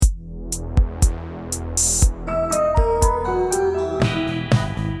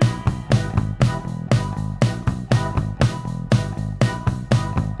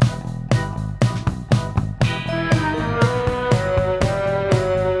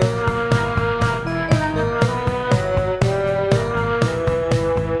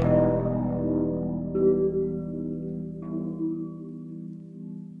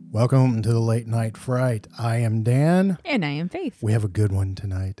Welcome to the Late Night Fright. I am Dan. And I am Faith. We have a good one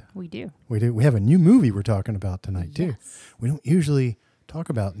tonight. We do. We do. We have a new movie we're talking about tonight, too. Yes. We don't usually talk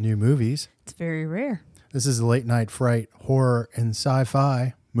about new movies. It's very rare. This is the Late Night Fright horror and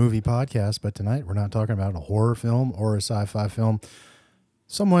sci-fi movie podcast, but tonight we're not talking about a horror film or a sci-fi film.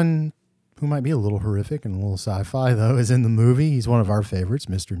 Someone who might be a little horrific and a little sci-fi, though, is in the movie. He's one of our favorites,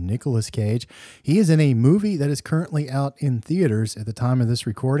 Mr. Nicolas Cage. He is in a movie that is currently out in theaters at the time of this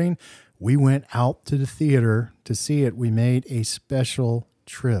recording. We went out to the theater to see it. We made a special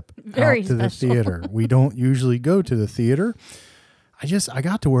trip out to the theater. We don't usually go to the theater. I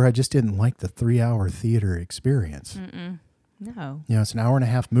got to where I just didn't like the 3-hour theater experience. No. You know, it's an hour and a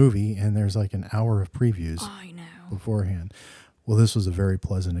half movie, and there's like an hour of previews beforehand. Well, this was a very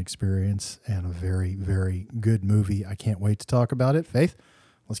pleasant experience and a very, very good movie. I can't wait to talk about it. Faith,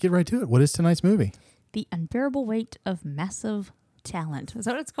 let's get right to it. What is tonight's movie? The Unbearable Weight of Massive Talent. Is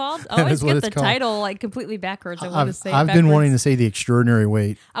that what it's called? I That always is what get the it's called. title like completely backwards. I've been wanting to say The Extraordinary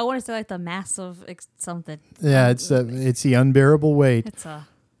Weight. I want to say like the massive something. Yeah, it's the unbearable weight It's a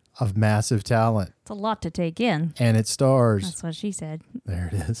massive talent. It's a lot to take in. And it stars. That's what she said.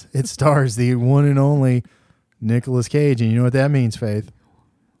 There it is. It stars the one and only Nicolas Cage. And you know what that means, Faith?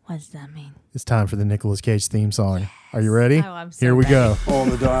 What does that mean? It's time for the Nicolas Cage theme song. Yes. Are you ready? Oh, I'm so Here we go. All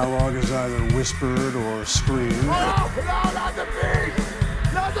the dialogue is either whispered or screamed. Oh, no, not the beast!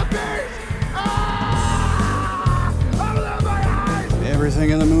 Not the beast! Open up my eyes! Everything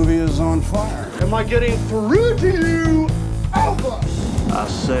in the movie is on fire. Am I getting through to you? Over! I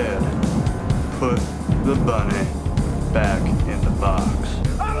said, put the bunny back in the box.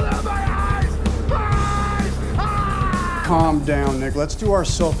 Open up my eyes! Eyes! Ah! Calm down, Nick. Let's do our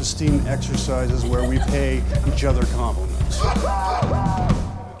self-esteem exercises where we pay each other compliments.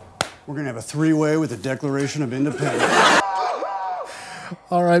 We're going to have a three-way with the Declaration of Independence.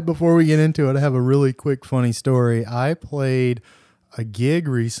 All right, before we get into it, I have a really quick funny story. I played a gig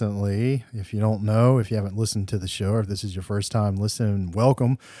recently. If you don't know, if you haven't listened to the show, or if this is your first time listening,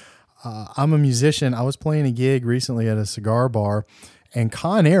 welcome. I'm a musician. I was playing a gig recently at a cigar bar, and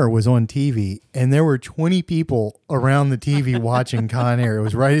Con Air was on TV, and there were 20 people around the TV watching Con Air. It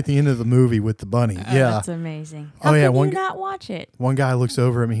was right at the end of the movie with the bunny. Yeah. That's amazing. How yeah, can you not watch it? One guy looks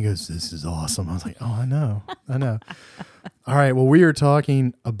over at me, he goes, "This is awesome." I was like, "Oh, I know. All right, well, we are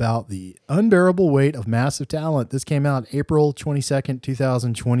talking about The Unbearable Weight of Massive Talent. This came out April 22nd,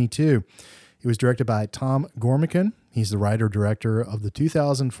 2022. It was directed by Tom Gormican. He's the writer-director of the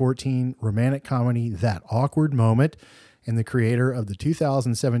 2014 romantic comedy That Awkward Moment and the creator of the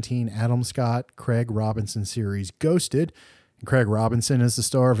 2017 Adam Scott Craig Robinson series Ghosted. And Craig Robinson is the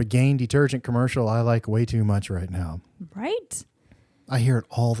star of a Gain detergent commercial I like way too much right now. Right? I hear it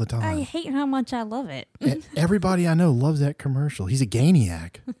all the time. I hate how much I love it. Everybody I know loves that commercial. He's a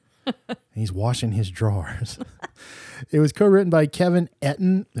Gainiac. He's washing his drawers. It was co-written by Kevin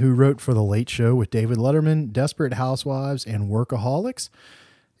Etten, who wrote for The Late Show with David Letterman, Desperate Housewives, and Workaholics.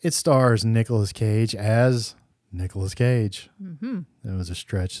 It stars Nicolas Cage as Nicolas Cage. That was a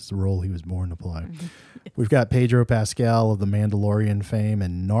stretch. It's the role he was born to play. We've got Pedro Pascal of The Mandalorian fame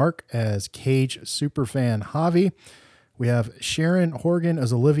and Narc as Cage superfan Javi. We have Sharon Horgan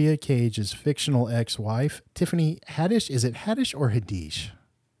as Olivia Cage's fictional ex-wife. Tiffany Haddish. Is it Haddish or Hadish?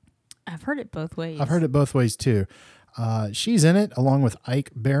 I've heard it both ways. I've heard it both ways, too. She's in it, along with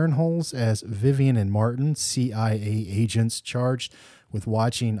Ike Barinholtz as Vivian and Martin, CIA agents charged with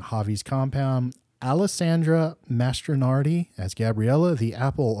watching Javi's compound. Alessandra Mastronardi as Gabriella, the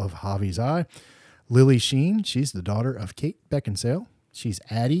apple of Javi's eye. Lily Sheen, she's the daughter of Kate Beckinsale. She's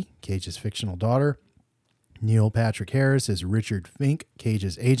Addie, Cage's fictional daughter. Neil Patrick Harris is Richard Fink,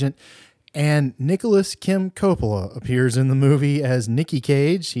 Cage's agent. And Nicholas Kim Coppola appears in the movie as Nicky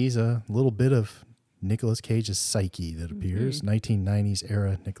Cage. He's a little bit of Nicolas Cage's psyche that appears. 1990s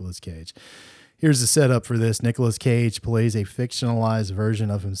era Nicolas Cage. Here's the setup for this. Nicolas Cage plays a fictionalized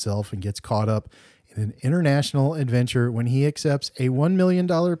version of himself and gets caught up in an international adventure when he accepts a $1 million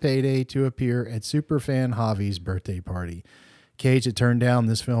payday to appear at superfan Javi's birthday party. Cage had turned down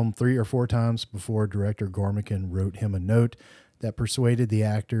this film 3 or 4 times before director Gormican wrote him a note that persuaded the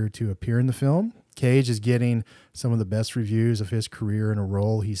actor to appear in the film. Cage is getting some of the best reviews of his career in a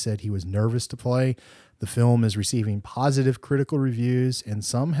role he said he was nervous to play. The film is receiving positive critical reviews, and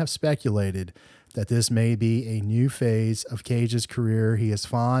some have speculated that this may be a new phase of Cage's career. He is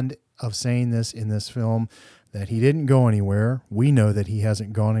fond of saying this in this film, that he didn't go anywhere. We know that he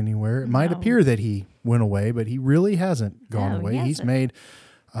hasn't gone anywhere. It might appear that he went away, but he really hasn't gone away. He's made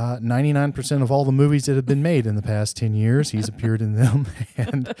 99% of all the movies that have been made in the past 10 years. He's appeared in them.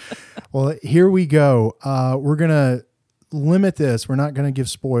 And well, here we go. We're going to limit this. We're not going to give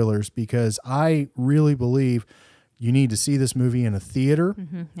spoilers because I really believe you need to see this movie in a theater.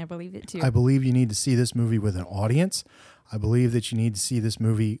 I believe it too. I believe you need to see this movie with an audience. I believe that you need to see this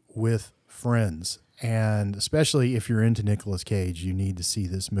movie with friends. And especially if you're into Nicolas Cage, you need to see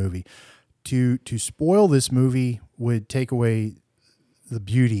this movie. To spoil this movie would take away the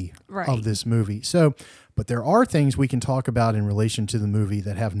beauty of this movie. So, but there are things we can talk about in relation to the movie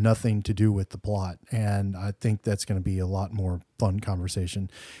that have nothing to do with the plot. And I think that's going to be a lot more fun conversation.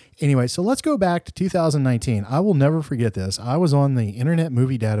 Anyway, so let's go back to 2019. I will never forget this. I was on the Internet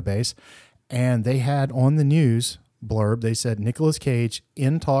Movie Database and they had on the news blurb, they said Nicolas Cage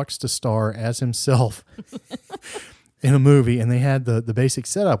in talks to star as himself in a movie, and they had the basic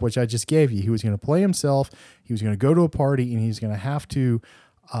setup, which I just gave you. He was going to play himself. He was going to go to a party, and he's going to have to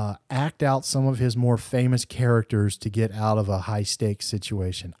act out some of his more famous characters to get out of a high-stakes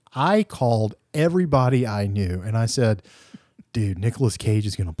situation. I called everybody I knew, and I said, dude, Nicolas Cage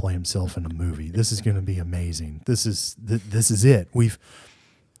is going to play himself in a movie. This is going to be amazing. This is it. We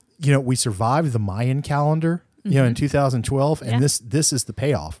survived the Mayan calendar, in 2012, and this is the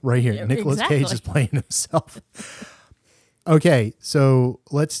payoff right here. Nicolas Cage is playing himself. Okay, so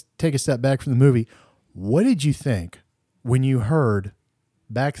let's take a step back from the movie. What did you think when you heard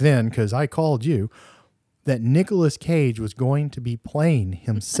back then, because I called you, that Nicolas Cage was going to be playing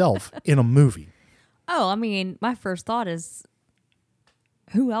himself in a movie? Oh, I mean, my first thought is,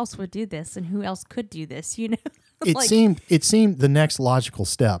 who else would do this and who else could do this, It seemed the next logical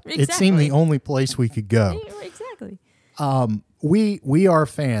step. Exactly. It seemed the only place we could go. Exactly. We are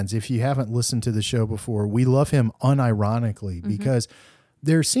fans. If you haven't listened to the show before, we love him unironically because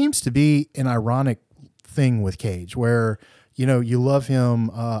there seems to be an ironic thing with Cage where, you love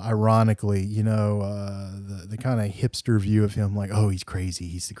him ironically, the kind of hipster view of him, like, oh, he's crazy.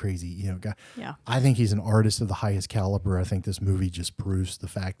 He's the crazy, guy. Yeah. I think he's an artist of the highest caliber. I think this movie just proves the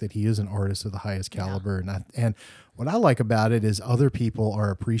fact that he is an artist of the highest caliber. Yeah. And what I like about it is other people are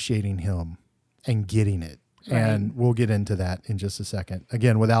appreciating him and getting it. Right. And we'll get into that in just a second.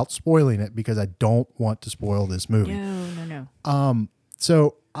 Again, without spoiling it, because I don't want to spoil this movie. No.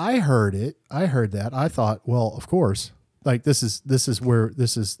 So I heard that. I thought, well, of course, like this is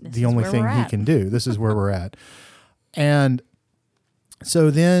the only thing he can do. This is where we're at. And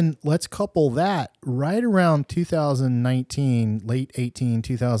so then let's couple that right around 2019, late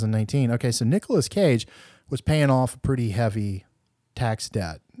 2019. Okay, so Nicolas Cage was paying off a pretty heavy tax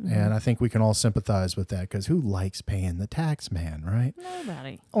debt. And I think we can all sympathize with that because who likes paying the tax man, right?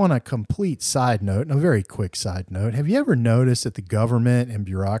 Nobody. On a complete side note, and a very quick side note, have you ever noticed that the government and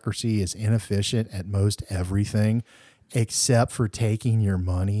bureaucracy is inefficient at most everything except for taking your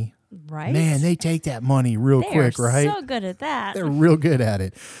money? Right. Man, they take that money real quick, right? They're so good at that. They're real good at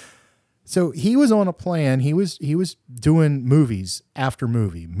it. So he was on a plan. He was doing movies after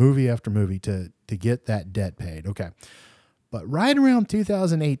movie after movie to get that debt paid. Okay. But right around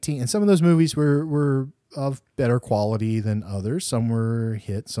 2018, and some of those movies were of better quality than others. Some were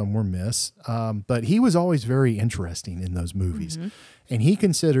hit, some were miss. But he was always very interesting in those movies. And he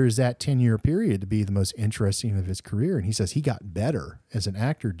considers that 10-year period to be the most interesting of his career. And he says he got better as an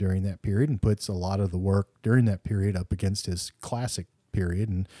actor during that period and puts a lot of the work during that period up against his classic period,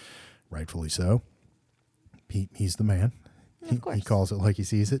 and rightfully so. He's the man. He calls it like he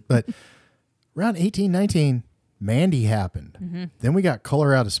sees it. But around 1819, Mandy happened. Then we got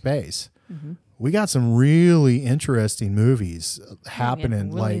Color Out of Space. We got some really interesting movies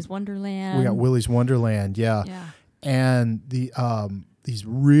happening. Willy's Wonderland. We got Willy's Wonderland, yeah. And it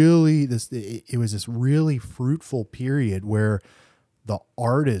was this really fruitful period where the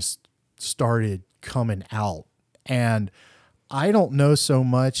artists started coming out. And I don't know so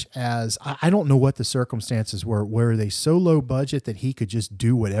much as I don't know what the circumstances were. Were they so low budget that he could just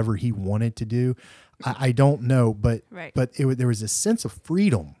do whatever he wanted to do? I don't know, but there was a sense of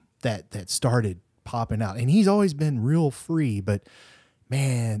freedom that started popping out, and he's always been real free. But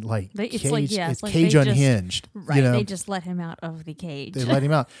man, it's Cage unhinged, right? They just let him out of the cage. They let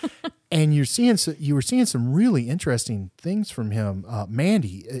him out, and you were seeing some really interesting things from him.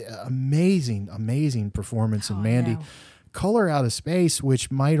 Mandy, amazing performance in Mandy. Color Out of Space,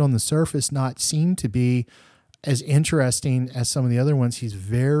 which might on the surface not seem to be as interesting as some of the other ones. He's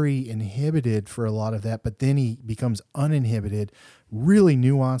very inhibited for a lot of that, but then he becomes uninhibited. Really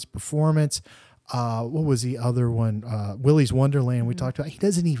nuanced performance. What was the other one? Willy's Wonderland. We talked about. He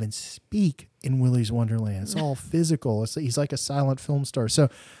doesn't even speak in Willy's Wonderland. It's all physical. He's like a silent film star. So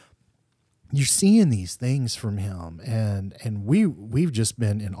you're seeing these things from him, and we've just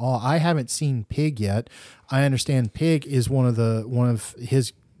been in awe. I haven't seen Pig yet. I understand Pig is one of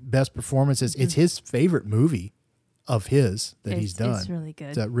his best performances. It's his favorite movie of his that he's done. It's really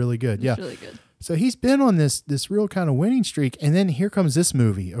good. Is that really good? Yeah. It's really good. So he's been on this real kind of winning streak, and then here comes this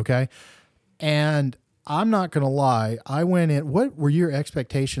movie, okay? And I'm not gonna lie, I went in. What were your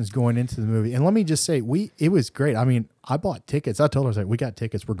expectations going into the movie? And let me just say, it was great. I mean, I bought tickets. I told her, I was like, we got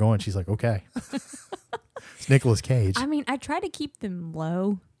tickets, we're going. She's like, okay. It's Nicolas Cage. I mean, I try to keep them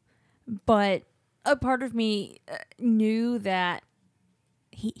low, but a part of me knew that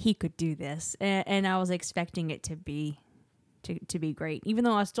he could do this, and I was expecting it to be great, even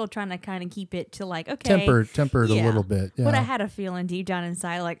though I was still trying to kind of keep it to like, okay, tempered a little bit. Yeah. But I had a feeling deep down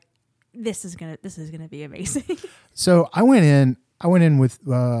inside like this is gonna be amazing. So I went in with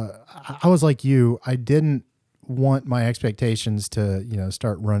I was like you. I didn't want my expectations to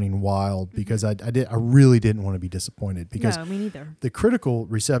start running wild because I really didn't want to be disappointed because no, me neither. The critical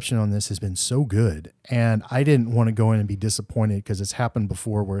reception on this has been so good, and I didn't want to go in and be disappointed because it's happened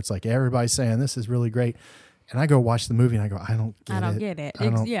before where it's like everybody's saying this is really great, and I go watch the movie and I go, I don't get it.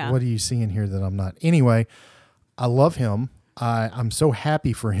 Yeah. What are you seeing here that I'm not? Anyway, I love him. I'm so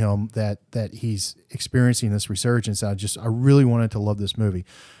happy for him that he's experiencing this resurgence. I really wanted to love this movie.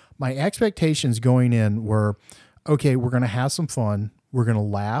 My expectations going in were, okay, we're going to have some fun. We're going to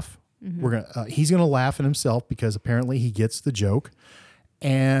laugh. Mm-hmm. He's going to laugh at himself because apparently he gets the joke.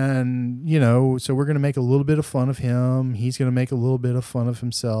 And, so we're going to make a little bit of fun of him. He's going to make a little bit of fun of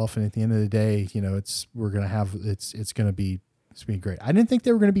himself. And at the end of the day, it's going to be great. I didn't think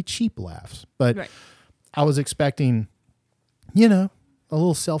they were going to be cheap laughs, but Right. I was expecting, a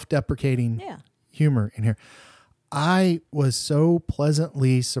little self-deprecating humor in here. I was so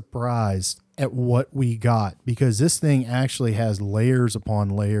pleasantly surprised at what we got because this thing actually has layers upon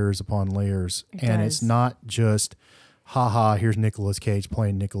layers upon layers. And it's not just, haha, here's Nicolas Cage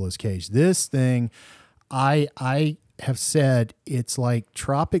playing Nicolas Cage. This thing, I have said it's like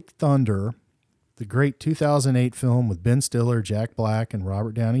Tropic Thunder, the great 2008 film with Ben Stiller, Jack Black, and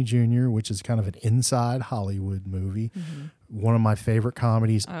Robert Downey Jr., which is kind of an inside Hollywood movie. Mm-hmm. One of my favorite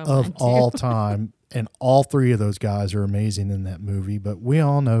comedies of all time. And all three of those guys are amazing in that movie, but we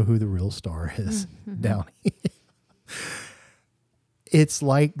all know who the real star is, Downey. It's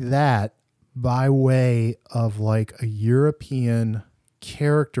like that by way of like a European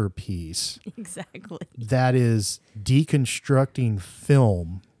character piece. Exactly. That is deconstructing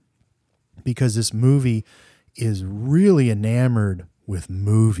film, because this movie is really enamored with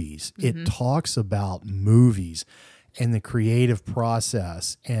movies. Mm-hmm. It talks about movies and the creative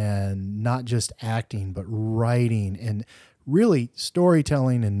process, and not just acting, but writing and really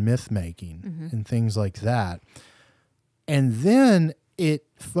storytelling and myth making and things like that. And then it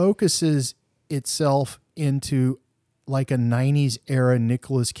focuses itself into like a 90s era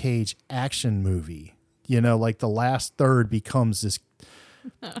Nicolas Cage action movie. Like the last third becomes this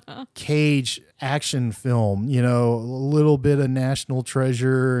Cage action film, a little bit of National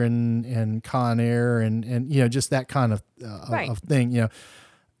Treasure and Con Air and just that kind of of thing,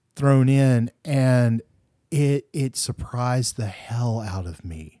 thrown in, and it surprised the hell out of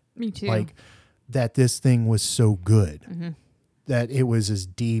me. Me too. Like that this thing was so good, that it was as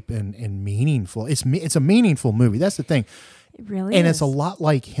deep and meaningful. It's a meaningful movie. That's the thing. It really and is. It's a lot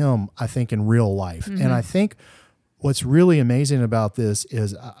like him, I think, in real life. And I think what's really amazing about this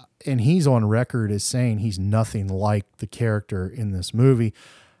is, and he's on record as saying he's nothing like the character in this movie.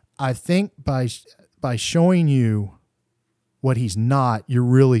 I think by showing you what he's not, you're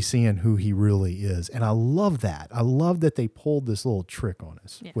really seeing who he really is. And I love that. I love that they pulled this little trick on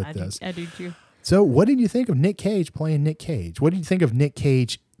us with this. I do too. So what did you think of Nick Cage playing Nick Cage? What did you think of Nick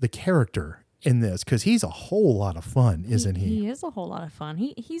Cage, the character in this? Because he's a whole lot of fun, isn't he? He is a whole lot of fun.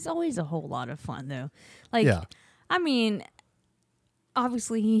 He's always a whole lot of fun, though. I mean,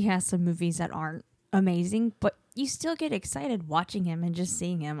 obviously he has some movies that aren't amazing, but you still get excited watching him and just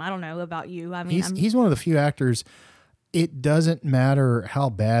seeing him. I don't know about you. I mean, he's one of the few actors. It doesn't matter how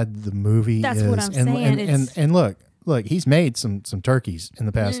bad the movie is. That's what I'm saying. And look, he's made some turkeys in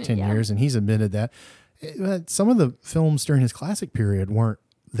the past 10 years, and he's admitted that. Some of the films during his classic period weren't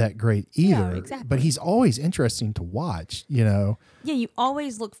that great either. No, exactly. But he's always interesting to watch, Yeah, you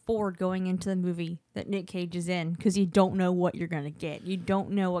always look forward going into the movie that Nick Cage is in, because you don't know what you're going to get. You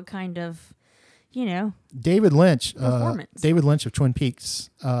don't know what kind of, David Lynch, performance. David Lynch of Twin Peaks,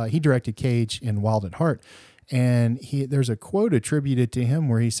 he directed Cage in Wild at Heart. And there's a quote attributed to him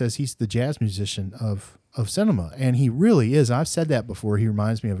where he says he's the jazz musician of cinema. And he really is. I've said that before. He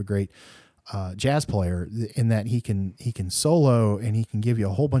reminds me of a great jazz player in that he can solo and he can give you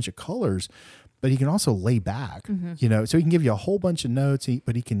a whole bunch of colors, but he can also lay back, so he can give you a whole bunch of notes,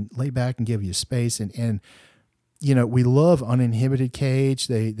 but he can lay back and give you space. And we love uninhibited Cage.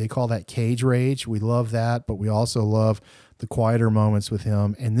 They call that Cage Rage. We love that, but we also love the quieter moments with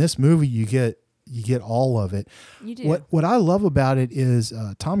him. In this movie, you get all of it. You do. What I love about it is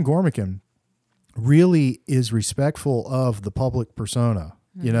Tom Gormican really is respectful of the public persona.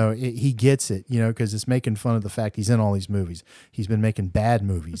 He gets it, because it's making fun of the fact he's in all these movies. He's been making bad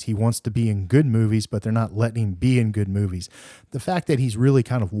movies. He wants to be in good movies, but they're not letting him be in good movies. The fact that he's really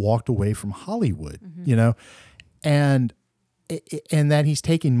kind of walked away from Hollywood, and that he's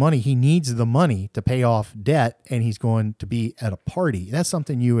taking money. He needs the money to pay off debt, and he's going to be at a party. That's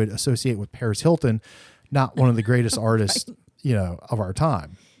something you would associate with Paris Hilton, not one of the greatest artists, of our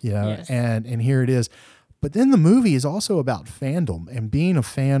time, Yes. and here it is. But then the movie is also about fandom and being a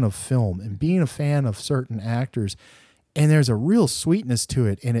fan of film and being a fan of certain actors. And there's a real sweetness to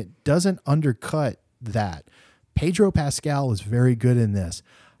it, and it doesn't undercut that. Pedro Pascal is very good in this.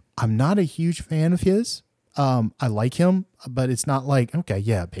 I'm not a huge fan of his. I like him, but it's not like, okay,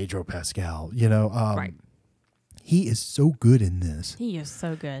 yeah, Pedro Pascal, Right. He is so good in this. He is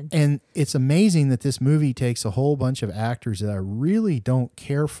so good. And it's amazing that this movie takes a whole bunch of actors that I really don't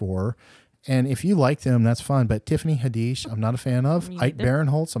care for. And if you like them, that's fine. But Tiffany Haddish, I'm not a fan of. Me Ike neither.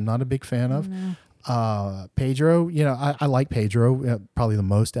 Barinholtz, I'm not a big fan of. Pedro, I like Pedro probably the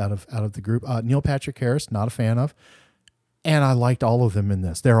most out of the group. Neil Patrick Harris, not a fan of. And I liked all of them in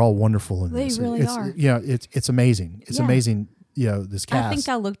this. They're all wonderful in They this. really are. It's amazing. It's Yeah. amazing. This cast. I think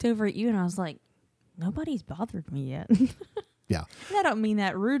I looked over at you and I was like, nobody's bothered me yet. Yeah. And I don't mean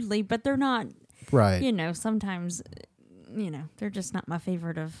that rudely, but they're not, Right. sometimes, they're just not my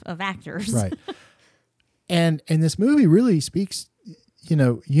favorite of actors. Right. And this movie really speaks,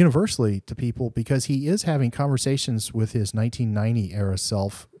 universally to people because he is having conversations with his 1990 era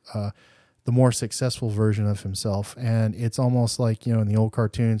self, the more successful version of himself. And it's almost like, in the old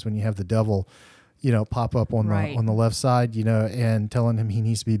cartoons when you have the devil, pop up on Right. the left side, and telling him he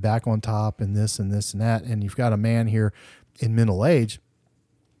needs to be back on top and this and this and that. And you've got a man here in middle age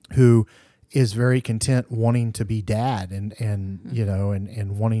who is very content wanting to be dad and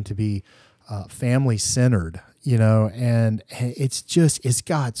wanting to be family centered, and it's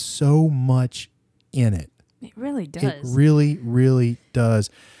got so much in it. It really does. It really, really does.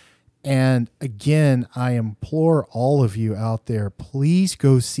 And again, I implore all of you out there, please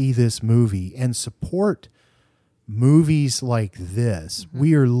go see this movie and support movies like this.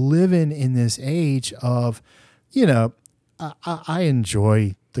 We are living in this age of, I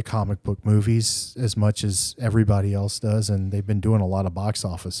enjoy the comic book movies as much as everybody else does, and they've been doing a lot of box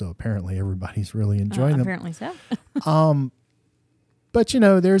office, so apparently everybody's really enjoying them. Apparently so. But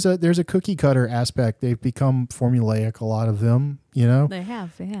there's a cookie cutter aspect. They've become formulaic, a lot of them, They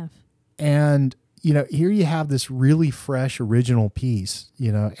have. and here you have this really fresh original piece,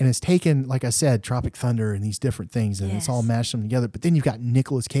 and it's taken, like I said, Tropic Thunder and these different things, and it's all Yes. mashed them together. But then you've got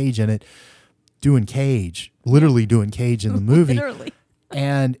Nicolas Cage in it, literally doing Cage in the movie. Literally.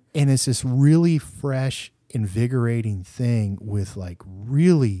 And it's this really fresh, invigorating thing with like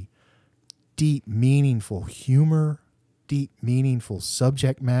really deep, meaningful humor, deep, meaningful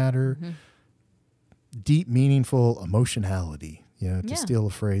subject matter, deep, meaningful emotionality, to Yeah. steal a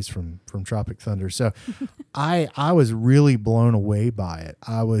phrase from Tropic Thunder. So I was really blown away by it.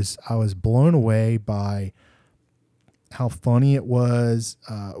 I was blown away by how funny it was,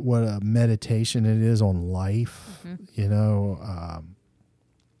 what a meditation it is on life,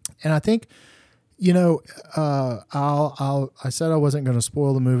 and I think, I said I wasn't going to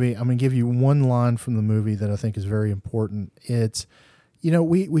spoil the movie. I'm going to give you one line from the movie that I think is very important. It's,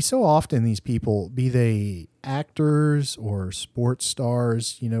 we so often, these people, be they actors or sports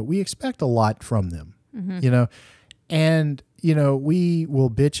stars, we expect a lot from them, and, we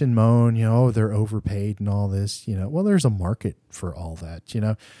will bitch and moan, oh, they're overpaid and all this, well, there's a market for all that,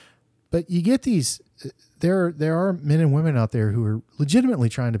 but you get these, there are men and women out there who are legitimately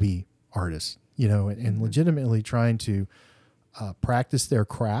trying to be artists, and legitimately trying to practice their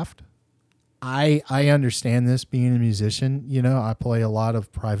craft. I understand this being a musician. I play a lot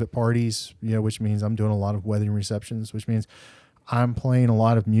of private parties, which means I'm doing a lot of wedding receptions, which means I'm playing a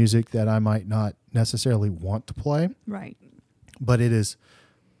lot of music that I might not necessarily want to play, Right. but it is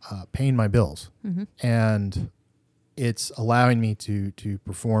paying my bills. And it's allowing me to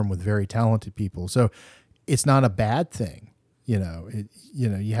perform with very talented people. So it's not a bad thing. You have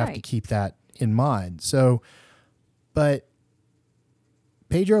to Right. keep that in mind. So, but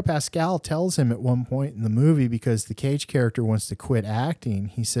Pedro Pascal tells him at one point in the movie, because the Cage character wants to quit acting,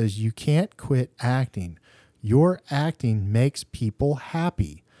 he says, you can't quit acting. Your acting makes people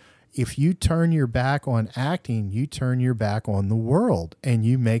happy. If you turn your back on acting, you turn your back on the world, and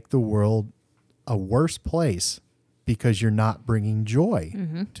you make the world a worse place because you're not bringing joy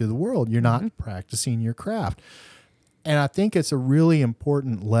to the world. You're not practicing your craft. And I think it's a really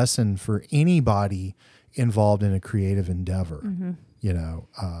important lesson for anybody involved in a creative endeavor. You know,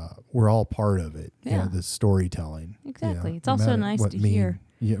 we're all part of it. You know, the storytelling. Exactly. You know, It's also nice to hear.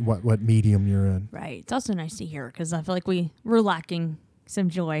 What medium you're in. Right. It's also nice to hear because I feel like we're lacking some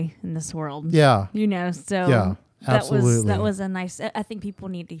joy in this world. Yeah. You know, so Yeah, absolutely. that was a nice. I think people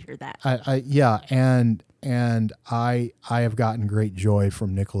need to hear that. And I have gotten great joy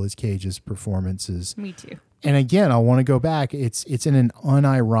from Nicolas Cage's performances. Me too. And again, I want to go back. It's in an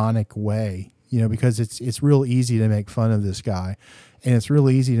unironic way, you know, because it's real easy to make fun of this guy, and it's real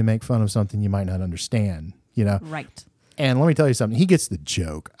easy to make fun of something you might not understand, you know. Right. And let me tell you something. He gets the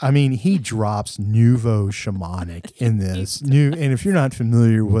joke. I mean, he drops nouveau shamanic in this. And if you're not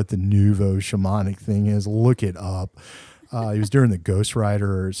familiar with what the nouveau shamanic thing is, look it up. He was during the Ghost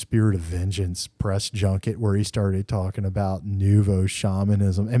Rider Spirit of Vengeance press junket where he started talking about nouveau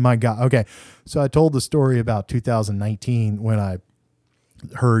shamanism. And my God, okay. So I told the story about 2019 when I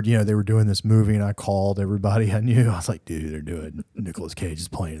heard, you know, they were doing this movie, and I called everybody I knew. I was like, dude, they're doing Nicolas Cage is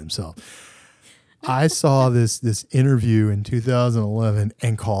playing himself. I saw this interview in 2011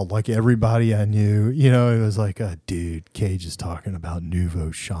 and called like everybody I knew. You know, it was like, dude, Cage is talking about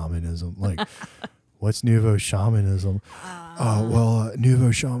nouveau shamanism. Like, what's nouveau shamanism? Nouveau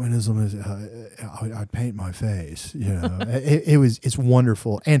shamanism is I'd paint my face. You know, it's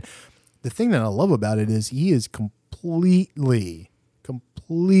wonderful. And the thing that I love about it is he is completely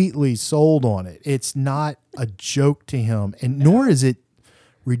sold on it. It's not a joke to him, and nor is it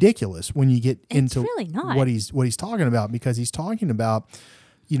ridiculous when you get into really not. what he's talking about, because he's talking about,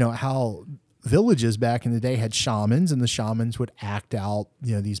 you know, how villages back in the day had shamans, and the shamans would act out,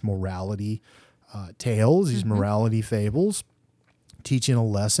 you know, these morality tales, these morality fables, teaching a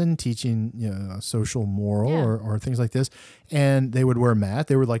lesson, teaching, you know, a social moral or things like this. And they would wear masks.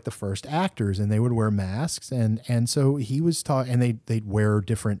 They were like the first actors, and they would wear masks. And so he was taught, and they'd wear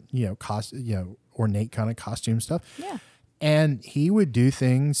different, you know, ornate kind of costume stuff. Yeah. And he would do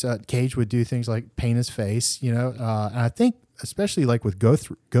things, Cage would do things like paint his face, you know. And I think especially like with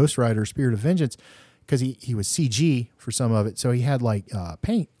Ghost Rider Spirit of Vengeance, because he was CG for some of it. So he had like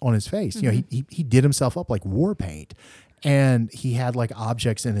paint on his face. You know, he did himself up like war paint. And he had like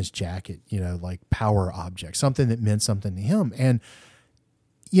objects in his jacket, you know, like power objects, something that meant something to him. And,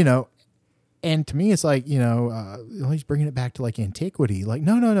 you know, and to me, it's like, you know, he's bringing it back to like antiquity. Like,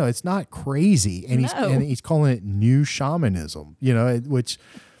 no, it's not crazy. And he's calling it new shamanism, you know, which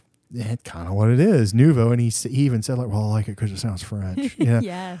it's kind of what it is, nouveau. And he even said like, well, I like it because it sounds French. You know?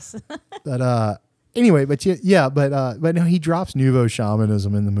 Yes. But anyway, but no, he drops nouveau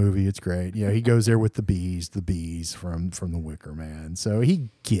shamanism in the movie. It's great. You know, he goes there with the bees from the Wicker Man. So he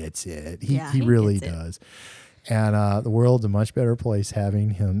gets it. He really does. And the world's a much better place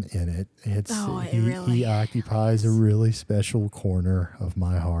having him in it. He occupies a really special corner of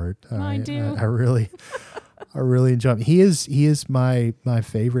my heart. I do. I really enjoy him. He is my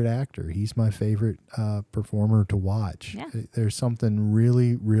favorite actor. He's my favorite performer to watch. Yeah. There's something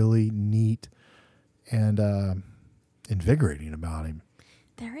really, really neat and invigorating about him.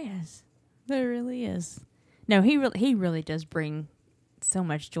 There is. There really is. No, he really does bring so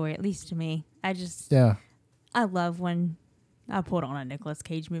much joy, at least to me. I love when I put on a Nicolas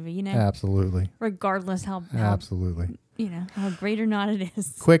Cage movie, you know? Absolutely. Regardless how Absolutely. You know, how great or not it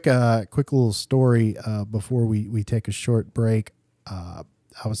is. Quick little story before we take a short break. I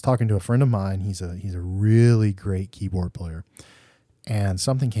was talking to a friend of mine. He's a really great keyboard player. And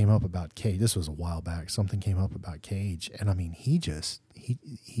something came up about Cage. This was a while back. Something came up about Cage. And I mean, he just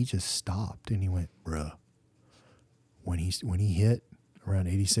stopped and he went, bruh. When he hit around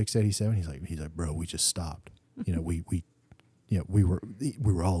 86, 87, he's like, bro, we just stopped. You know, we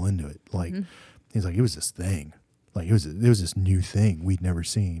were all into it. Like, he's like, it was this thing. Like it was this new thing we'd never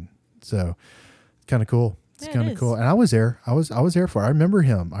seen. So it's kind of cool. It's kind of cool. And I was there. I was there for it. I remember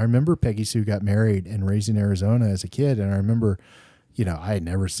him. I remember Peggy Sue got married and raised in Arizona as a kid. And I remember, you know, I had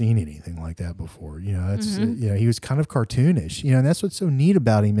never seen anything like that before. You know, that's you know, he was kind of cartoonish. You know, and that's what's so neat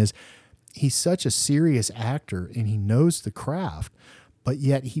about him is he's such a serious actor and he knows the craft. But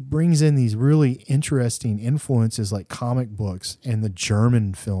yet he brings in these really interesting influences like comic books and the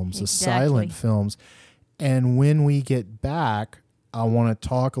German films, the silent films. And when we get back, I want to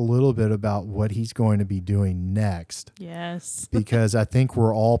talk a little bit about what he's going to be doing next. Yes. Because I think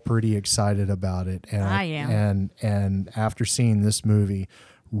we're all pretty excited about it. And I am. And after seeing this movie,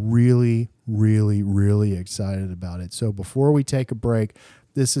 really, really, really excited about it. So before we take a break,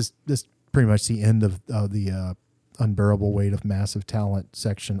 this is pretty much the end of Unbearable Weight of Massive Talent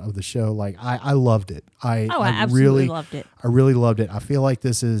section of the show. Like I loved it. I absolutely loved it. I really loved it. I feel like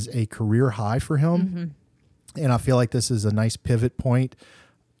this is a career high for him. Mm-hmm. And I feel like this is a nice pivot point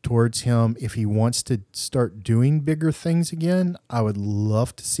towards him. If he wants to start doing bigger things again, I would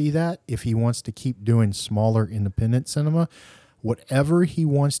love to see that. If he wants to keep doing smaller independent cinema, whatever he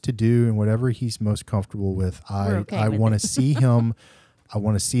wants to do and whatever he's most comfortable with, I want to see him. I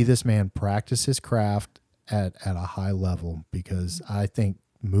want to see this man practice his craft at a high level, because I think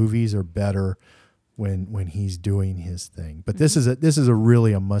movies are better when he's doing his thing. But this is a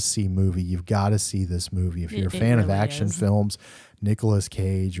really a must-see movie. You've got to see this movie. If you're a fan of action films, Nicolas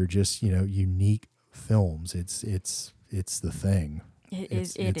Cage, or just, unique films, it's the thing.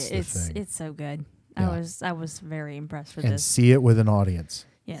 It's so good. Yeah. I was very impressed with And this. see it with an audience.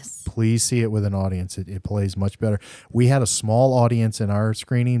 Yes. Please see it with an audience. It plays much better. We had a small audience in our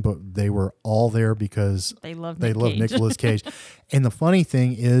screening, but they were all there because They love Nicolas Cage. And the funny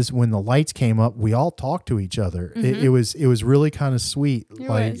thing is, when the lights came up, we all talked to each other. Mm-hmm. It was really kind of sweet.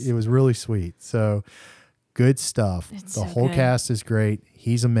 was. It was really sweet. So good stuff. It's The so whole good. cast is great.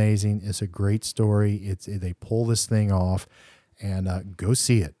 He's amazing. It's a great story. They pull this thing off, and go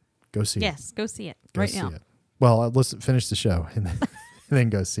see it. Go see it. Yes, go see it Go right see now. it. Well, let's finish the show and then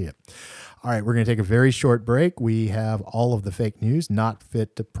go see it. All right, we're going to take a very short break. We have all of the fake news not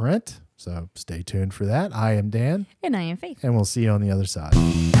fit to print, so stay tuned for that. I am Dan, And I am Faith. and we'll see you on the other side.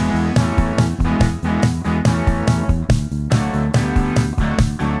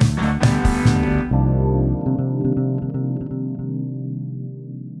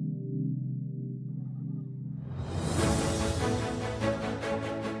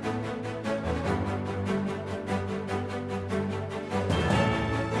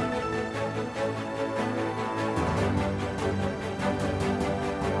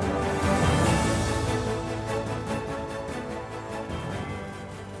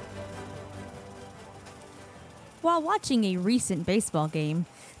 While watching a recent baseball game,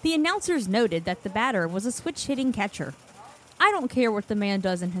 the announcers noted that the batter was a switch-hitting catcher. I don't care what the man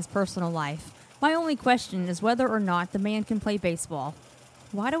does in his personal life. My only question is whether or not the man can play baseball.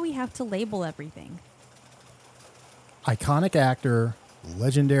 Why do we have to label everything? Iconic actor,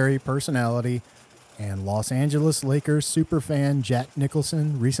 legendary personality, and Los Angeles Lakers superfan Jack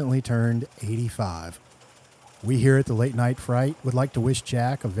Nicholson recently turned 85. We here at the Late Night Fright would like to wish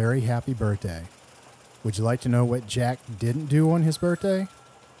Jack a very happy birthday. Would you like to know what Jack didn't do on his birthday?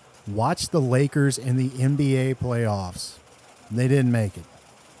 Watch the Lakers in the NBA playoffs. They didn't make it.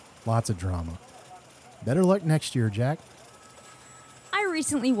 Lots of drama. Better luck next year, Jack. I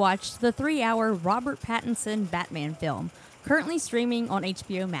recently watched the 3-hour Robert Pattinson Batman film, currently streaming on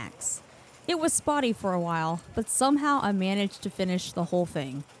HBO Max. It was spotty for a while, but somehow I managed to finish the whole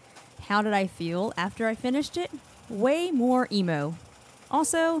thing. How did I feel after I finished it? Way more emo.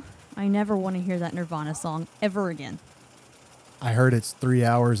 Also, I never want to hear that Nirvana song ever again. I heard it's 3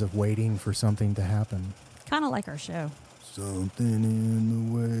 hours of waiting for something to happen. Kind of like our show. Something in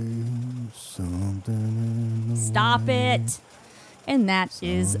the way, something in the Stop way. it! And that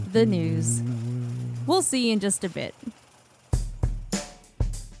is the news. We'll see you in just a bit.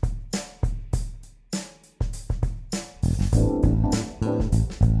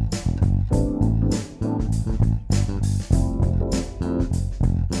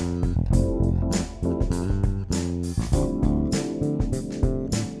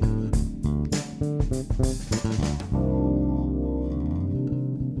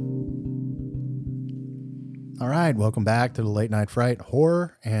 All right, welcome back to the Late Night Fright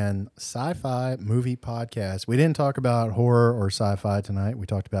horror and sci-fi movie podcast. We didn't talk about horror or sci-fi tonight. We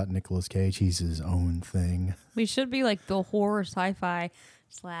talked about Nicolas Cage. He's his own thing. We should be like the horror sci-fi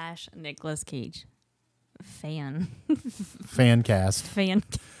 / Nicolas Cage fan. Fan cast. Fan.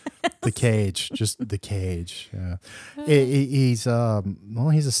 The Cage, just the Cage. Yeah. He's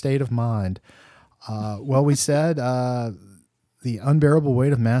a state of mind. Well, we said The Unbearable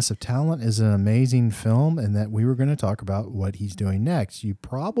Weight of Massive Talent is an amazing film, and that we were going to talk about what he's doing next. You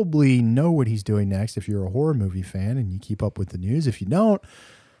probably know what he's doing next if you're a horror movie fan and you keep up with the news. If you don't,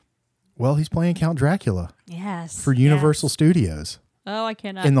 well, he's playing Count Dracula Yes. for Universal yes. Studios Oh, I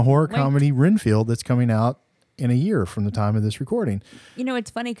cannot. in the horror wait. comedy Renfield that's coming out in a year from the time of this recording. You know, it's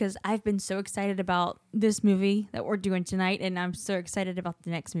funny because I've been so excited about this movie that we're doing tonight, and I'm so excited about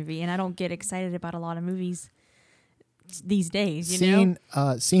the next movie, and I don't get excited about a lot of movies these days, you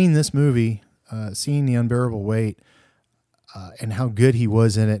know? Seeing this movie, seeing The Unbearable Weight, and how good he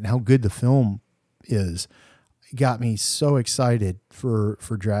was in it and how good the film is, got me so excited for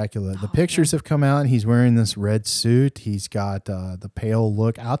Dracula. The pictures have come out, and he's wearing this red suit. He's got the pale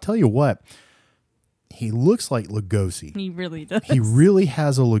look. I'll tell you what, he looks like Lugosi. He really does. He really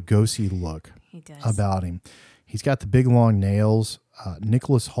has a Lugosi look He does. about him. He's got the big long nails.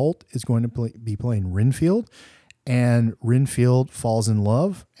 Nicholas Hoult is going to be playing Renfield, and Renfield falls in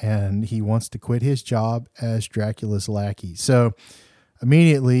love, and he wants to quit his job as Dracula's lackey. So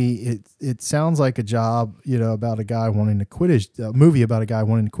immediately, it sounds like a job, about a guy wanting to quit his movie about a guy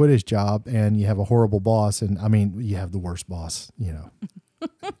wanting to quit his job, and you have a horrible boss, and I mean, you have the worst boss,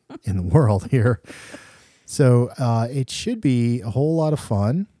 in the world here. So it should be a whole lot of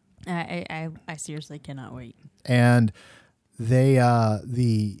fun. I seriously cannot wait. And they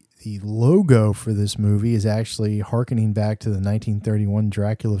the logo for this movie is actually hearkening back to the 1931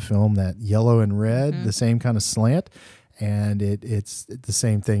 Dracula film, that yellow and red, the same kind of slant. And it's the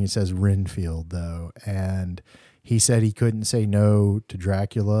same thing. It says Renfield, though. And he said he couldn't say no to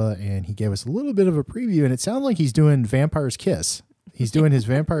Dracula, and he gave us a little bit of a preview, and it sounds like he's doing Vampire's Kiss. He's doing his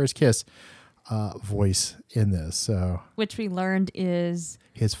Vampire's Kiss voice in this. So, which we learned is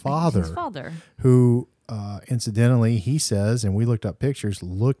his father. Who, incidentally, he says, and we looked up pictures,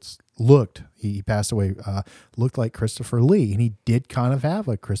 he passed away, looked like Christopher Lee, and he did kind of have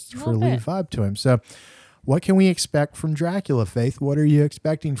a Christopher Lee vibe to him. So what can we expect from Dracula, Faith? What are you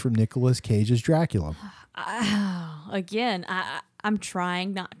expecting from Nicolas Cage's Dracula? Again, I'm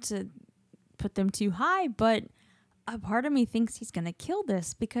trying not to put them too high, but a part of me thinks he's going to kill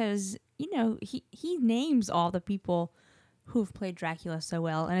this because, he names all the people who've played Dracula so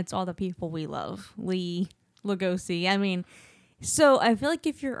well, and it's all the people we love. Lee, Lugosi. I mean, so I feel like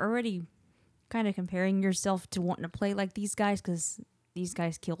if you're already kind of comparing yourself to wanting to play like these guys because these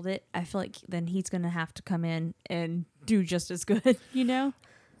guys killed it, I feel like then he's going to have to come in and do just as good,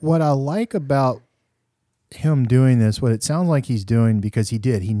 What I like about him doing this, what it sounds like he's doing, because he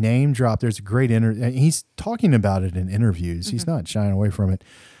name dropped. There's a great he's talking about it in interviews. He's not shying away from it.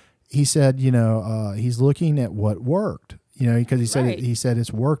 He said, he's looking at what worked, because he said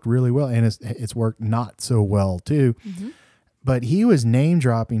it's worked really well, and it's worked not so well too. But he was name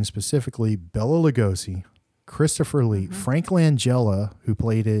dropping specifically Bela Lugosi, Christopher Lee, Frank Langella, who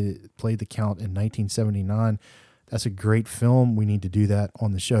played the Count in 1979. That's a great film. We need to do that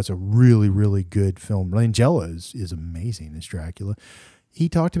on the show. It's a really, really good film. Langella is amazing as Dracula. He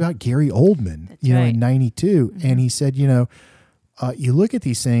talked about Gary Oldman, in 92. And he said, you look at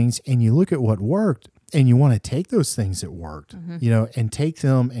these things and you look at what worked, and you want to take those things that worked, and take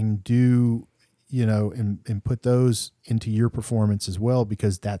them and do, and put those into your performance as well,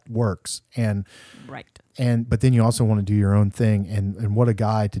 because that works. And but then you also want to do your own thing, and what a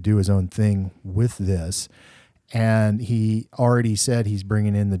guy to do his own thing with this. And he already said he's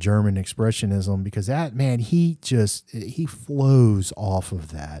bringing in the German expressionism, because that, man, he flows off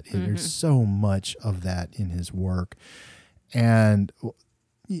of that. There's so much of that in his work. And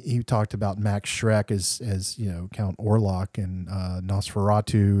he talked about Max Schreck as Count Orlok, and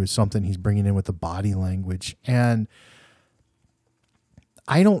Nosferatu is something he's bringing in with the body language. And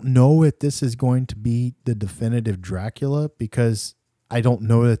I don't know if this is going to be the definitive Dracula, because I don't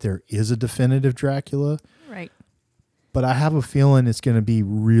know that there is a definitive Dracula. Right. But I have a feeling it's going to be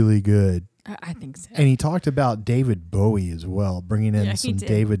really good. I think so. And he talked about David Bowie as well, bringing in some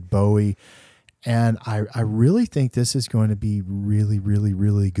David Bowie. And I really think this is going to be really, really,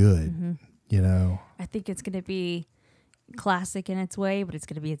 really good. I think it's going to be classic in its way, but it's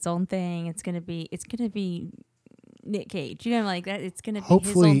going to be its own thing. It's going to be Nick Cage. Like that. It's going to be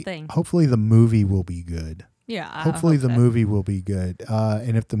his own thing. Hopefully the movie will be good. Yeah. Hopefully the movie will be good.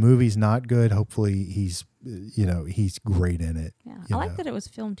 And if the movie's not good, hopefully he's great in it. Yeah. I like that it was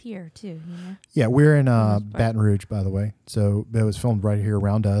filmed here too. Yeah, we're in Baton Rouge, by the way. So it was filmed right here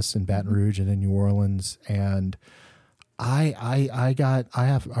around us in Baton Rouge and in New Orleans. And I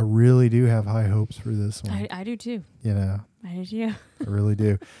really do have high hopes for this one. I do too. I do too. I really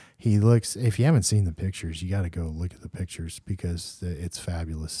do. He looks, if you haven't seen the pictures, you got to go look at the pictures, because it's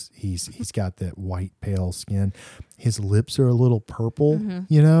fabulous. He's got that white, pale skin. His lips are a little purple,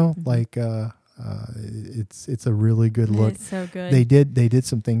 like it's a really good look. It's so good. They did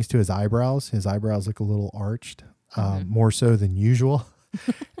some things to his eyebrows. His eyebrows look a little arched, more so than usual.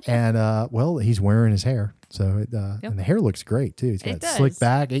 And he's wearing his hair. So and the hair looks great too. He's got slick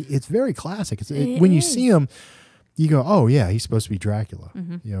back. It's very classic. When you see him, you go, oh yeah, he's supposed to be Dracula,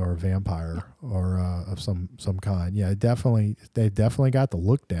 or a vampire, or of some kind. Yeah, they definitely got the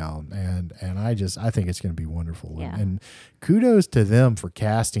look down, and I think it's going to be wonderful. Yeah. And kudos to them for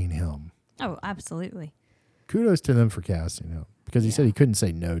casting him. Oh, absolutely. Kudos to them for casting him, because he said he couldn't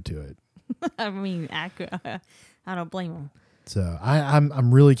say no to it. I mean, I don't blame him. So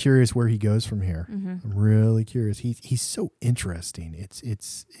I'm really curious where he goes from here. I'm really curious. He's so interesting.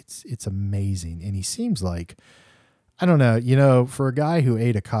 It's amazing, and he seems like, I don't know, for a guy who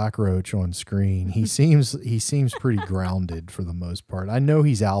ate a cockroach on screen, he seems pretty grounded for the most part. I know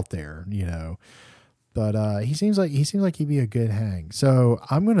he's out there, but he seems like he'd be a good hang. So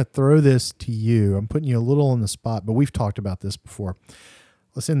I'm going to throw this to you. I'm putting you a little on the spot, but we've talked about this before.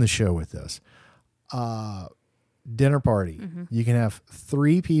 Let's end the show with this. Dinner party. You can have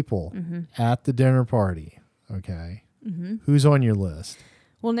 3 people at the dinner party. Okay. Who's on your list?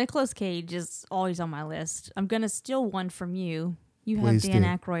 Well, Nicolas Cage is always on my list. I'm going to steal one from you. You have Please Dan do.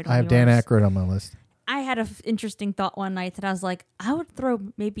 Aykroyd on I have yours. Dan Aykroyd on my list. I had an interesting thought one night that I was like, I would throw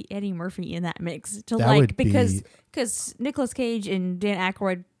maybe Eddie Murphy in that mix to That would because be- Nicolas Cage and Dan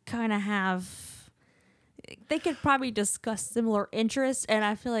Aykroyd kind of they could probably discuss similar interests, and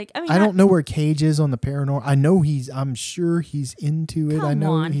I feel like I don't know where Cage is on the paranormal. I know I'm sure he's into it. Come I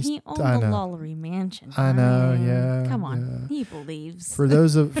know on, he's. he owned I the know. Lowry Mansion. I know, man. yeah, Come on, yeah. he believes. For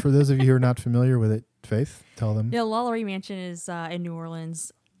those of you who are not familiar with it, Faith, tell them. Yeah, Lowry Mansion is in New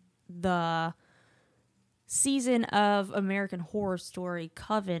Orleans. The season of American Horror Story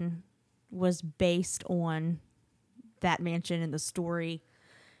Coven was based on that mansion and the story,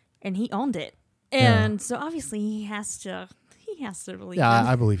 and he owned it. And so obviously he has to believe. Yeah, in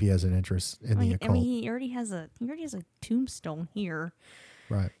I believe he has an interest in the occult. he already has a tombstone here.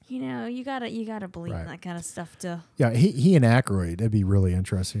 Right. You gotta believe in Right. that kind of stuff to. Yeah, he and Aykroyd, that'd be really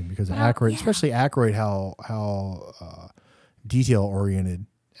interesting because Aykroyd, yeah. especially Aykroyd, how detail oriented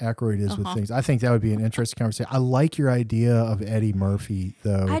Aykroyd is with things. I think that would be an interesting conversation. I like your idea of Eddie Murphy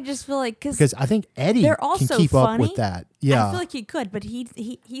though. I just feel like because I think Eddie they're can also keep funny. up with that. Yeah, I feel like he could, but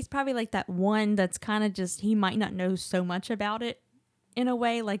he's probably like that one that's kind of just he might not know so much about it in a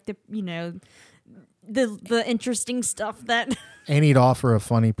way, like the interesting stuff that. and he'd offer a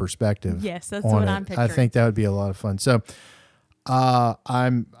funny perspective. Yes, that's on what it. I'm picturing. I think that would be a lot of fun. So,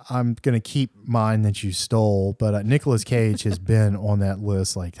 I'm gonna keep mine that you stole, but Nicolas Cage has been on that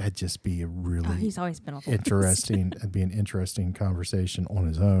list. Like that'd just be a really He's always been on the interesting. It'd be an interesting conversation on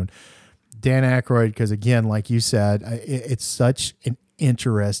his own. Dan Aykroyd, because again, like you said, it's such an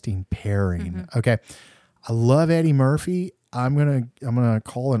interesting pairing. Okay, I love Eddie Murphy. I'm gonna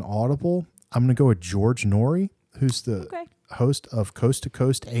call an audible. I'm gonna go with George Norrie, who's the host of Coast to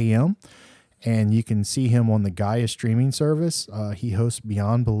Coast AM. And you can see him on the Gaia streaming service. He hosts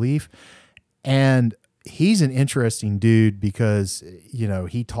Beyond Belief. And he's an interesting dude because,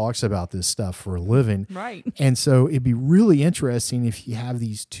 he talks about this stuff for a living. Right. And so it'd be really interesting if you have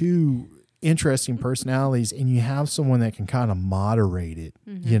these two interesting personalities and you have someone that can kind of moderate it,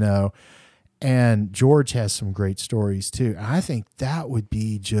 And George has some great stories too. And I think that would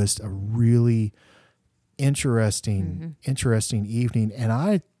be just a really interesting evening. And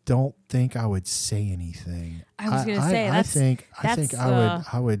I don't think I would say anything. I was going to say I think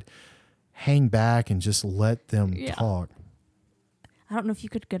I would hang back and just let them talk. I don't know if you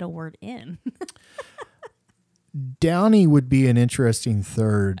could get a word in. Downey would be an interesting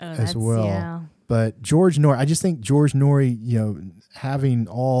third as well. Yeah. But George Norrie, I just think George Norrie, having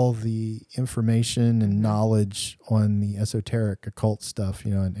all the information and knowledge on the esoteric occult stuff,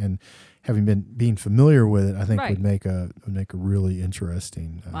 and having being familiar with it, I think would make a really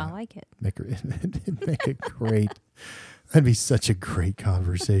interesting. I like it. Make a great. That'd be such a great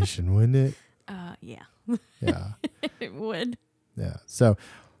conversation, wouldn't it? Yeah. Yeah. It would. Yeah. So,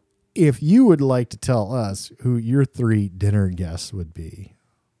 if you would like to tell us who your 3 dinner guests would be,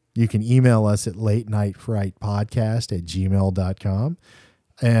 you can email us at latenightfrightpodcast@gmail.com.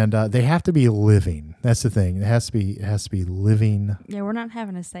 And they have to be living. That's the thing. It has to be living. Yeah, we're not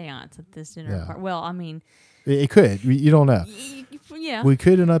having a seance at this dinner part. Well, I mean, it could. You don't know. Yeah. We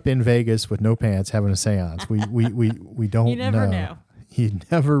could end up in Vegas with no pants having a seance. We don't know. You never know. You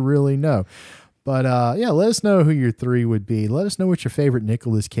never really know. But let us know who your 3 would be. Let us know what your favorite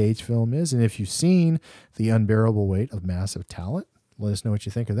Nicolas Cage film is. And if you've seen The Unbearable Weight of Massive Talent, let us know what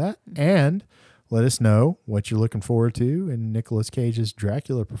you think of that. And let us know what you're looking forward to in Nicolas Cage's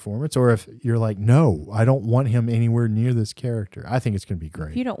Dracula performance. Or if you're like, no, I don't want him anywhere near this character. I think it's going to be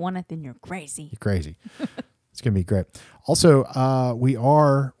great. If you don't want it, then you're crazy. You're crazy. It's going to be great. Also,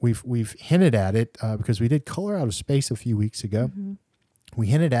 we've hinted at it because we did Color Out of Space a few weeks ago. We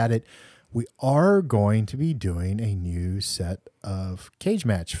hinted at it. We are going to be doing a new set of Cage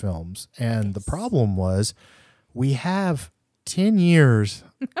Match films. And the problem was we have 10 years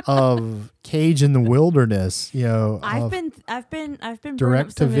of Cage in the Wilderness, I've been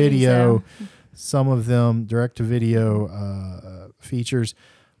direct to video, some of them direct to video features.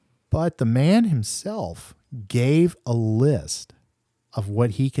 But the man himself gave a list of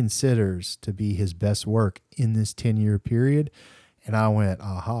what he considers to be his best work in this 10-year period. And I went,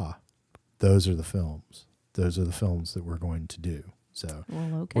 aha, those are the films. Those are the films that we're going to do. So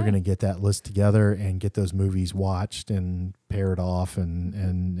Well, okay. we're going to get that list together and get those movies watched and paired off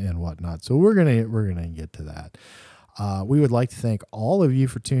and whatnot. So we're gonna get to that. We would like to thank all of you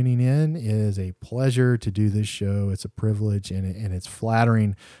for tuning in. It is a pleasure to do this show. It's a privilege, and it's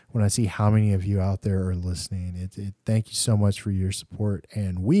flattering when I see how many of you out there are listening. Thank you so much for your support,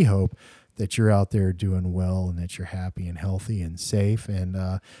 and we hope that you're out there doing well and that you're happy and healthy and safe. And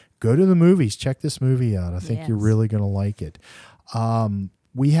go to the movies. Check this movie out. I think you're Yes. really going to like it.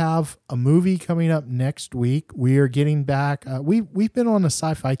 We have a movie coming up next week. We are getting back. We've been on a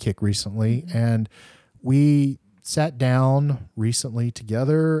sci-fi kick recently, and we sat down recently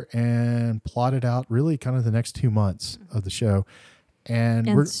together and plotted out really kind of the next 2 months of the show. And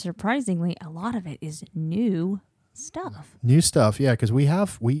we're surprisingly, a lot of it is new stuff. new stuff. Yeah. Cause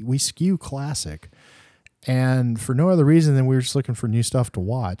we skew classic, and for no other reason than we were just looking for new stuff to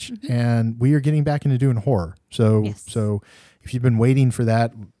watch. And we are getting back into doing horror. So if you've been waiting for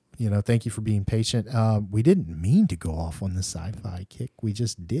that, thank you for being patient. We didn't mean to go off on the sci-fi kick. We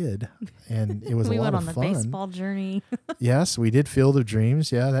just did. And it was We a lot went of on the fun. baseball journey. Yes, we did Field of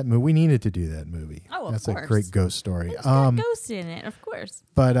Dreams. Yeah, that movie. We needed to do that movie. Oh, of That's course. a great ghost story. It's got ghosts in it, of course.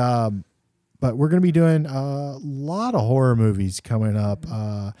 But we're going to be doing a lot of horror movies coming up.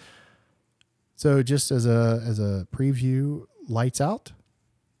 So just as a preview, Lights Out.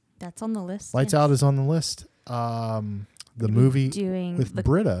 That's on the list. Lights yes. Out is on the list. The We'll be movie doing with the-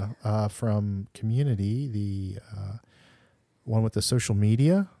 Britta from Community, the one with the social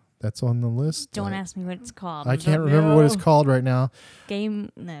media. That's on the list. Don't ask me what it's called. I can't remember what it's called right now. Game?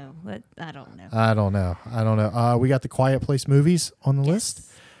 No, I don't know. I don't know. We got the Quiet Place movies on the list.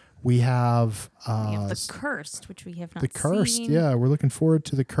 We have We have The Cursed, which we have not The Cursed. seen. Yeah, we're looking forward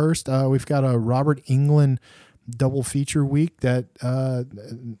to The Cursed. We've got a Robert Englund double feature week that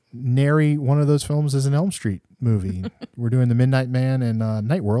nary one of those films is an Elm Street movie. We're doing The Midnight Man and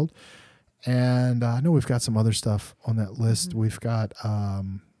Night World. And I know we've got some other stuff on that list. We've got...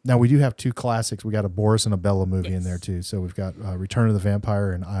 now, we do have two classics. We got a Boris and a Bella movie in there, too. So we've got Return of the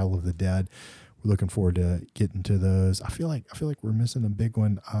Vampire and Isle of the Dead. We're looking forward to getting to those. I feel like we're missing a big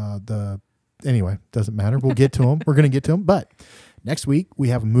one. Anyway, doesn't matter. We'll get to them. We're going to get to them. But next week, we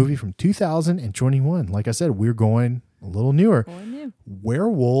have a movie from 2021. Like I said, we're going a little newer. Boy, new.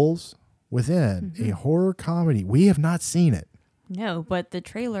 Werewolves Within, a horror comedy. We have not seen it. No, but the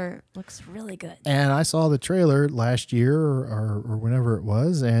trailer looks really good. And I saw the trailer last year or whenever it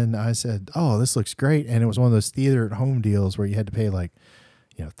was, and I said, "Oh, this looks great." And it was one of those theater at home deals where you had to pay like,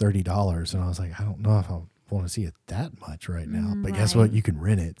 $30, and I was like, "I don't know if I want to see it that much right now." But guess what? Right. You can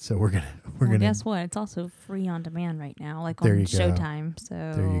rent it, so we're Well, gonna. guess what? It's also free on demand right now, like There on you go. Showtime. So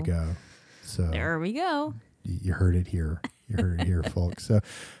There you go. So There we go. you heard it here. You heard it here, folks. So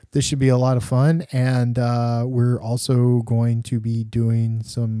this should be a lot of fun, and we're also going to be doing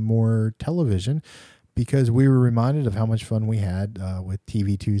some more television because we were reminded of how much fun we had with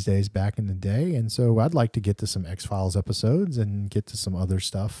TV Tuesdays back in the day, and so I'd like to get to some X-Files episodes and get to some other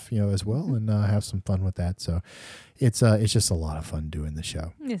stuff, as well, and have some fun with that. So it's just a lot of fun doing the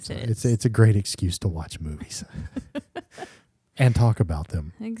show. Yes, So it is. it's a great excuse to watch movies and talk about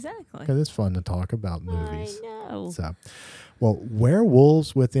them Exactly. because it's fun to talk about movies. I know. So, well,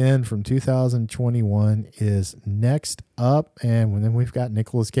 Werewolves Within from 2021 is next up, and then we've got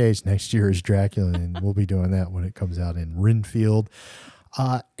Nicolas Cage next year as Dracula, and we'll be doing that when it comes out in Renfield.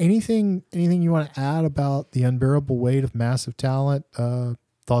 Anything you want to add about the unbearable weight of massive talent?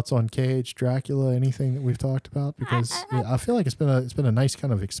 Thoughts on Cage, Dracula, anything that we've talked about? Because I feel like it's been a nice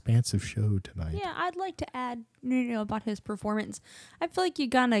kind of expansive show tonight. Yeah, I'd like to add, about his performance. I feel like you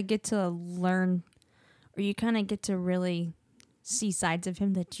kind of get to learn, or you kind of get to really see sides of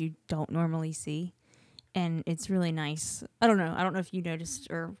him that you don't normally see, and it's really nice. I don't know if you noticed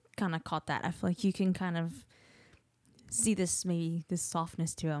or kind of caught that. I feel like you can kind of see this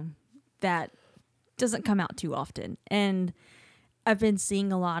softness to him that doesn't come out too often. And I've been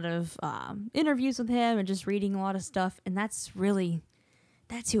seeing a lot of interviews with him and just reading a lot of stuff, and that's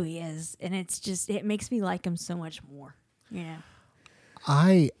who he is, and it makes me like him so much more.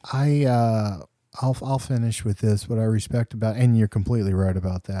 I'll finish with this. What I respect about, and you're completely right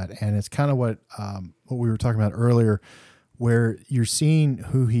about that, and it's kind of what we were talking about earlier, where you're seeing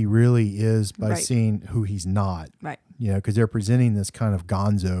who he really is by seeing who he's not. Right. Because they're presenting this kind of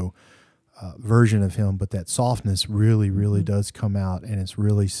gonzo version of him, but that softness really, really does come out, and it's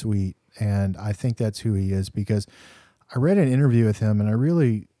really sweet. And I think that's who he is, because I read an interview with him, and I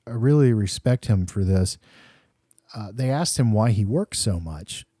really really respect him for this. They asked him why he works so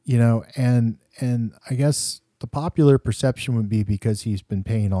much, and I guess the popular perception would be because he's been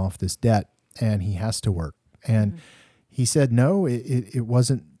paying off this debt and he has to work. And he said, no, it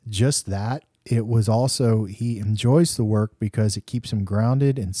wasn't just that. It was also, he enjoys the work because it keeps him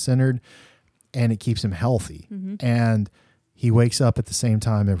grounded and centered and it keeps him healthy. And he wakes up at the same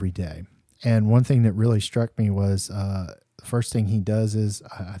time every day. And one thing that really struck me was, the first thing he does is,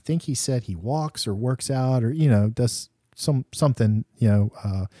 I think he said he walks or works out or, does something,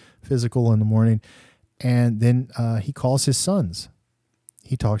 physical in the morning. And then he calls his sons.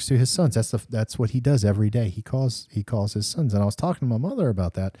 He talks to his sons. That's what he does every day. He calls his sons. And I was talking to my mother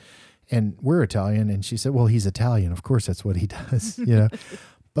about that, and we're Italian, and she said, "Well, he's Italian. Of course, that's what he does."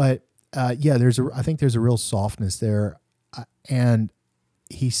 But I think there's a real softness there. And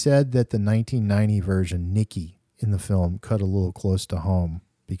he said that the 1990 version, Nicky, in the film, cut a little close to home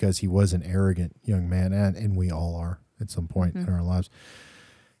because he was an arrogant young man, and we all are at some point in our lives.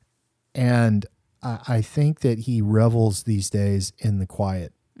 And I think that he revels these days in the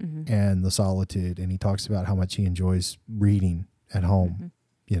quiet and the solitude. And he talks about how much he enjoys reading at home.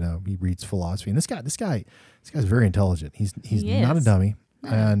 He reads philosophy. And this guy's very intelligent. He's not a dummy.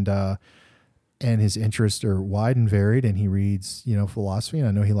 No. And his interests are wide and varied, and he reads, philosophy. And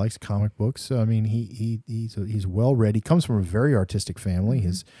I know he likes comic books. So, I mean, he's well read. He comes from a very artistic family.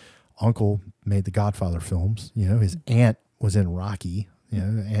 His uncle made the Godfather films. His aunt was in Rocky,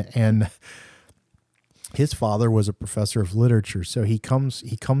 and his father was a professor of literature. So he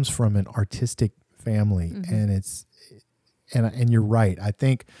comes from an artistic family, and you're right. I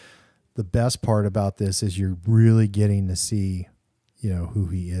think the best part about this is you're really getting to see, who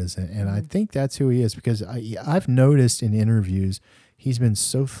he is. And I think that's who he is, because I've noticed in interviews, he's been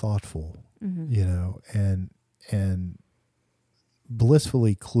so thoughtful, and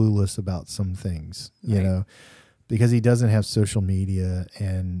blissfully clueless about some things, because he doesn't have social media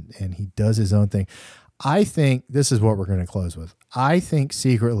and he does his own thing. I think this is what we're going to close with. I think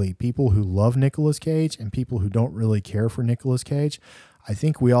secretly people who love Nicolas Cage and people who don't really care for Nicolas Cage, I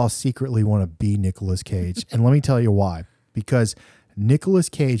think we all secretly want to be Nicolas Cage. And let me tell you why. Because Nicolas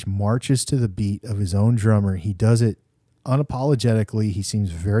Cage marches to the beat of his own drummer. He does it unapologetically. He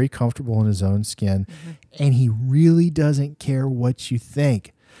seems very comfortable in his own skin. And he really doesn't care what you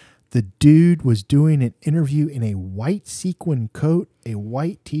think. The dude was doing an interview in a white sequin coat, a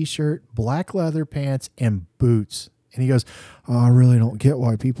white t-shirt, black leather pants, and boots. And he goes, "Oh, I really don't get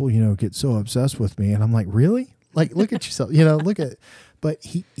why people, get so obsessed with me." And I'm like, really? Like, look at yourself, but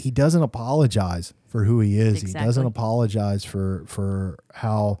he doesn't apologize for who he is. Exactly. He doesn't apologize for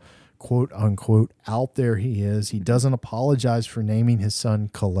how, quote unquote, out there he is. He doesn't apologize for naming his son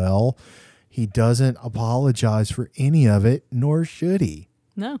Kal-El. He doesn't apologize for any of it, nor should he.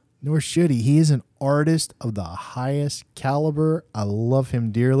 No. Nor should he. He is an artist of the highest caliber. I love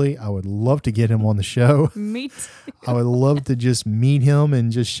him dearly. I would love to get him on the show. Me too. I would love to just meet him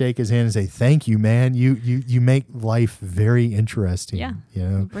and just shake his hand and say, "Thank you, man. You make life very interesting." Yeah.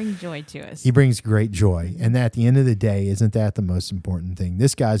 You bring joy to us. He brings great joy. And at the end of the day, isn't that the most important thing?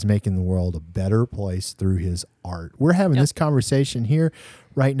 This guy's making the world a better place through his art. We're having this conversation here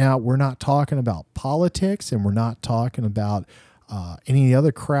right now. We're not talking about politics, and we're not talking about any of the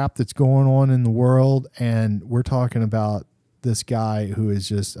other crap that's going on in the world. And we're talking about this guy who is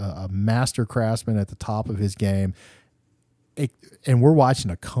just a master craftsman at the top of his game. And we're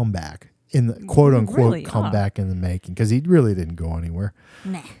watching a comeback in the quote unquote comeback in the making, because he really didn't go anywhere.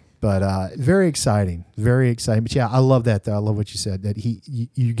 Nah. But very exciting, very exciting. But yeah, I love that though. I love what you said, that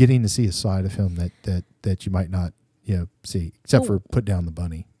you're getting to see a side of him that you might not, see, except for put down the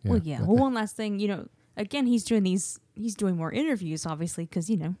bunny. Yeah. Well, yeah. Well, one last thing, again, he's doing more interviews, obviously, because,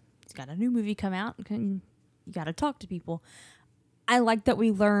 he's got a new movie come out, and you got to talk to people. I like that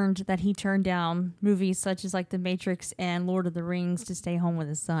we learned that he turned down movies such as like The Matrix and Lord of the Rings to stay home with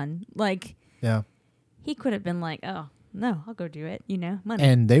his son. Like, he could have been like, "Oh, no, I'll go do it," money.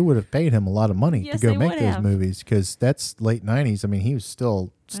 And they would have paid him a lot of money to go make those have. movies, because that's late 90s. I mean, he was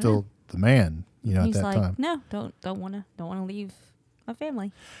still the man, at that time. No, don't want to leave my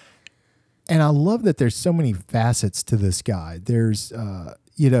family. And I love that there's so many facets to this guy. There's,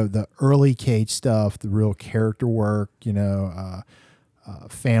 the early Cage stuff, the real character work,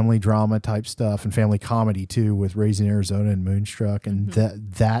 family drama type stuff, and family comedy too, with Raising Arizona and Moonstruck. And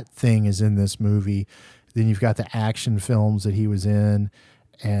that thing is in this movie. Then you've got the action films that he was in,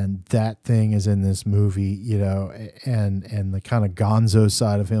 and that thing is in this movie, and the kind of gonzo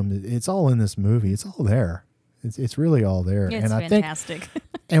side of him. It's all in this movie. It's all there. It's really all there. It's and I fantastic.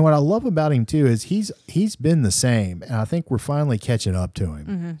 And what I love about him too is he's been the same, and I think we're finally catching up to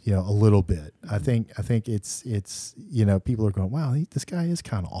him. You know, a little bit. I think it's you know, people are going, wow, this guy is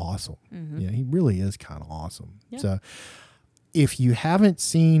kind of awesome. You know, he really is kind of awesome. Yep. So if you haven't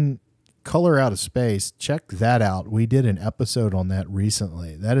seen Color Out of Space, check that out. We did an episode on that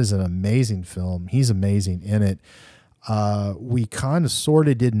recently. That is an amazing film. He's amazing in it. We kind of sort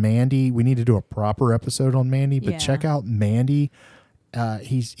of did Mandy. We need to do a proper episode on Mandy, but check out Mandy.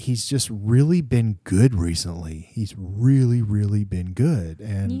 He's just really been good recently. He's really, really been good.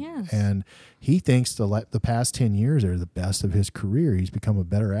 And he thinks the past 10 years are the best of his career. He's become a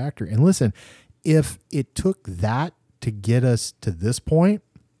better actor. And listen, if it took that to get us to this point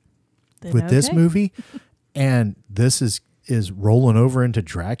with this movie, and this is rolling over into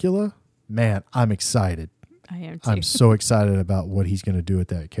Dracula, man, I'm excited. I am too. I'm so excited about what he's going to do with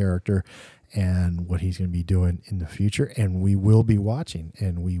that character and what he's going to be doing in the future. And we will be watching,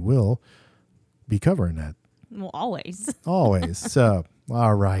 and we will be covering that. Well, always. Always. So,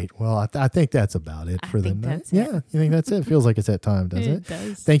 all right. Well, I think that's about it for the night. Yeah, you think that's it? Feels like it's that time, doesn't it? It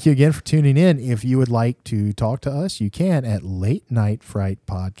does. Thank you again for tuning in. If you would like to talk to us, you can at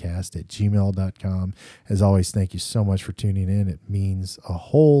latenightfrightpodcast@gmail.com. As always, thank you so much for tuning in. It means a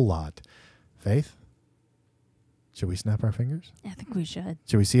whole lot. Faith? Should we snap our fingers? I think we should.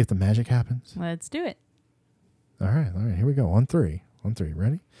 Should we see if the magic happens? Let's do it. All right. Here we go. On three.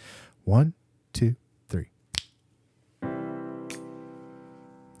 Ready? 1, 2, 3.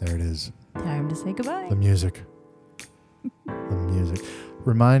 There it is. Time to say goodbye. The music.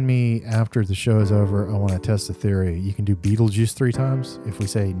 Remind me after the show is over, I want to test the theory. You can do Beetlejuice 3 times. If we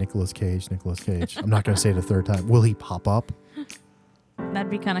say Nicolas Cage. I'm not going to say it a third time. Will he pop up?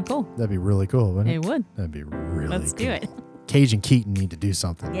 That'd be kind of cool. That'd be really cool, wouldn't it? It would. That'd be really Let's cool. do it. Cage and Keaton need to do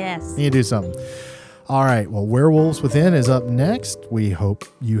something. Yes. Need to do something. All right. Well, Werewolves Within is up next. We hope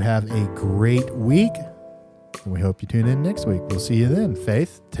you have a great week. And we hope you tune in next week. We'll see you then.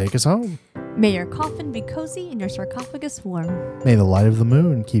 Faith, take us home. May your coffin be cozy and your sarcophagus warm. May the light of the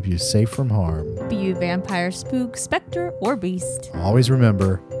moon keep you safe from harm. Be you vampire, spook, specter, or beast. Always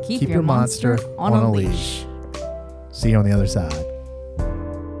remember, Keep your monster on a leash. See you on the other side.